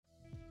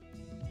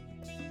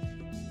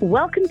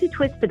Welcome to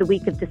Twist for the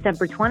week of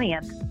December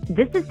 20th.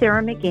 This is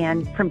Sarah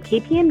McGann from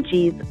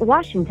KPMG's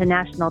Washington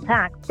National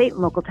Tax State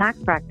and Local Tax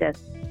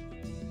Practice.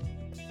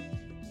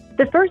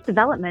 The first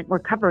development we're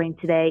covering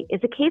today is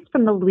a case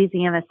from the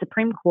Louisiana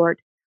Supreme Court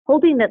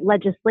holding that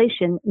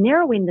legislation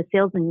narrowing the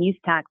sales and use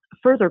tax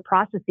further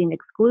processing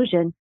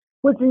exclusion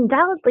was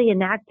invalidly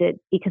enacted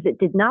because it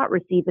did not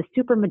receive a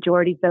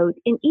supermajority vote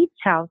in each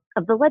house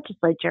of the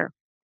legislature.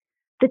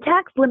 The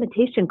tax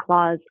limitation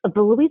clause of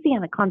the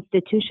Louisiana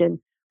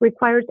Constitution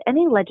requires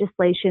any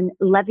legislation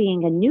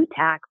levying a new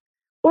tax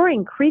or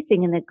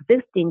increasing an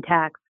existing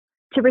tax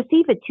to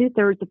receive a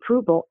two-thirds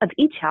approval of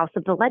each house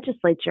of the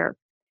legislature.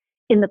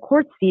 In the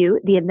court's view,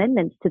 the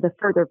amendments to the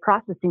further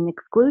processing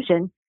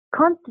exclusion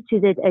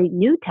constituted a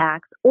new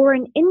tax or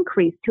an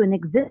increase to an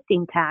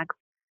existing tax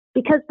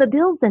because the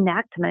bill's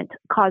enactment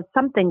caused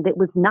something that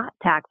was not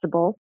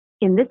taxable,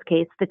 in this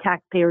case the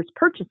taxpayer's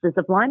purchases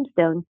of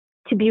limestone,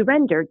 to be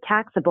rendered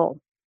taxable.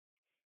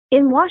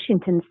 In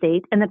Washington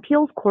state, an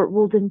appeals court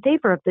ruled in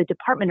favor of the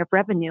Department of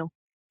Revenue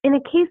in a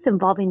case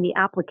involving the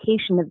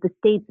application of the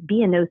state's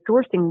B&O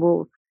sourcing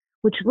rules,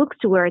 which looks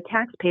to where a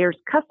taxpayer's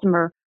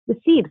customer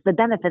receives the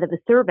benefit of a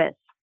service.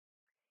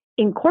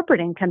 In corporate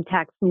income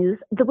tax news,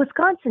 the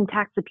Wisconsin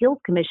Tax Appeals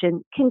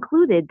Commission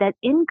concluded that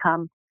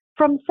income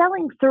from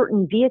selling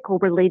certain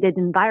vehicle-related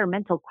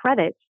environmental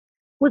credits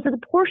was an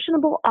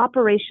apportionable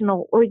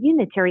operational or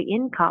unitary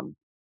income.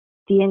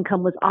 The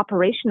income was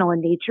operational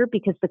in nature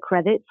because the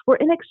credits were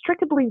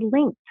inextricably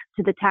linked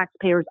to the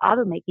taxpayer's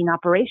automaking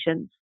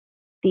operations.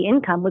 The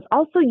income was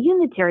also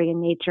unitary in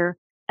nature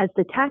as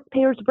the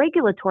taxpayer's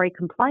regulatory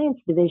compliance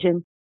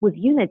division was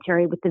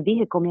unitary with the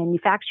vehicle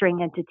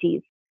manufacturing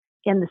entities,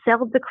 and the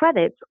sale of the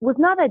credits was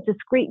not a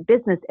discrete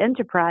business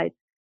enterprise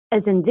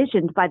as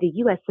envisioned by the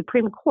U.S.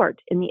 Supreme Court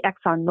in the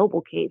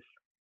ExxonMobil case.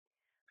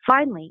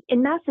 Finally,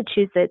 in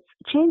Massachusetts,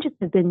 changes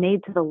have been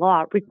made to the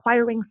law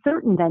requiring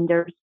certain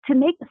vendors to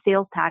make a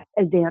sales tax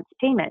advance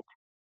payment.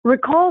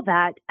 Recall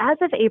that as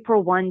of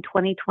April 1,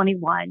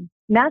 2021,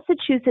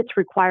 Massachusetts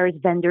requires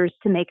vendors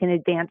to make an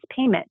advance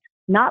payment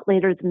not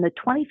later than the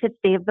 25th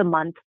day of the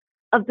month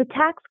of the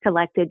tax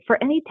collected for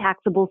any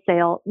taxable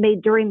sale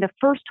made during the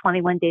first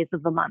 21 days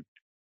of the month.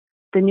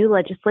 The new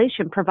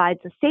legislation provides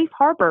a safe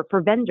harbor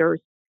for vendors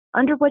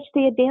under which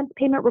the advance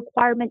payment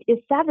requirement is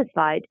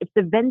satisfied if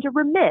the vendor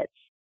remits,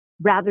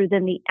 rather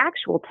than the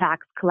actual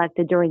tax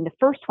collected during the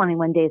first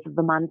 21 days of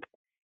the month,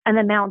 an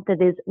amount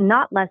that is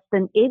not less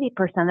than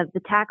 80% of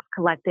the tax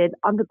collected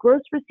on the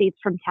gross receipts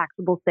from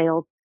taxable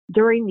sales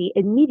during the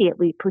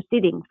immediately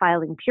preceding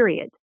filing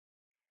period.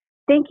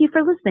 Thank you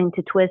for listening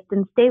to Twist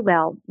and stay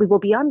well. We will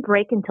be on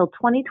break until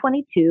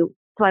 2022,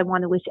 so I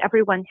want to wish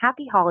everyone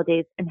happy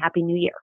holidays and Happy New Year.